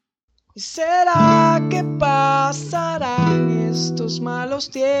¿Será que pasarán estos malos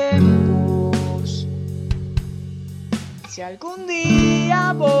tiempos? Si algún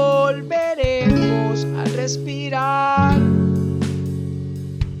día volveremos a respirar.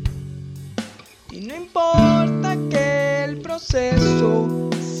 Y no importa que el proceso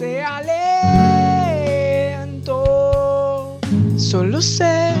sea lento, solo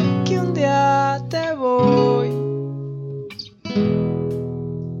sé que un día te voy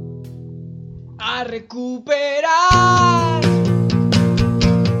a recuperar,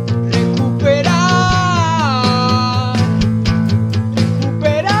 recuperar,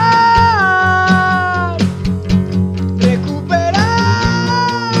 recuperar, recuperar.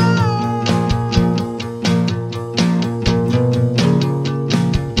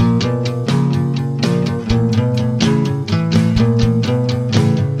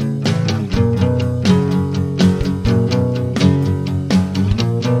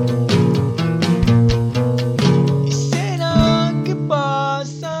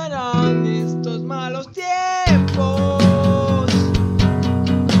 Estos malos tiempos,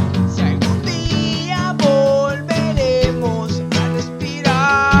 si algún día volveremos a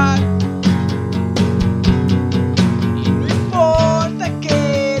respirar. Y no importa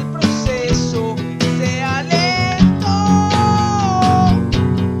que el proceso sea lento,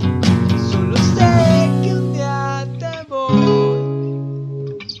 solo sé que un día te voy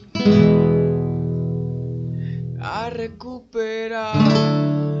a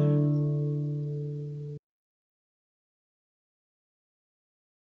recuperar.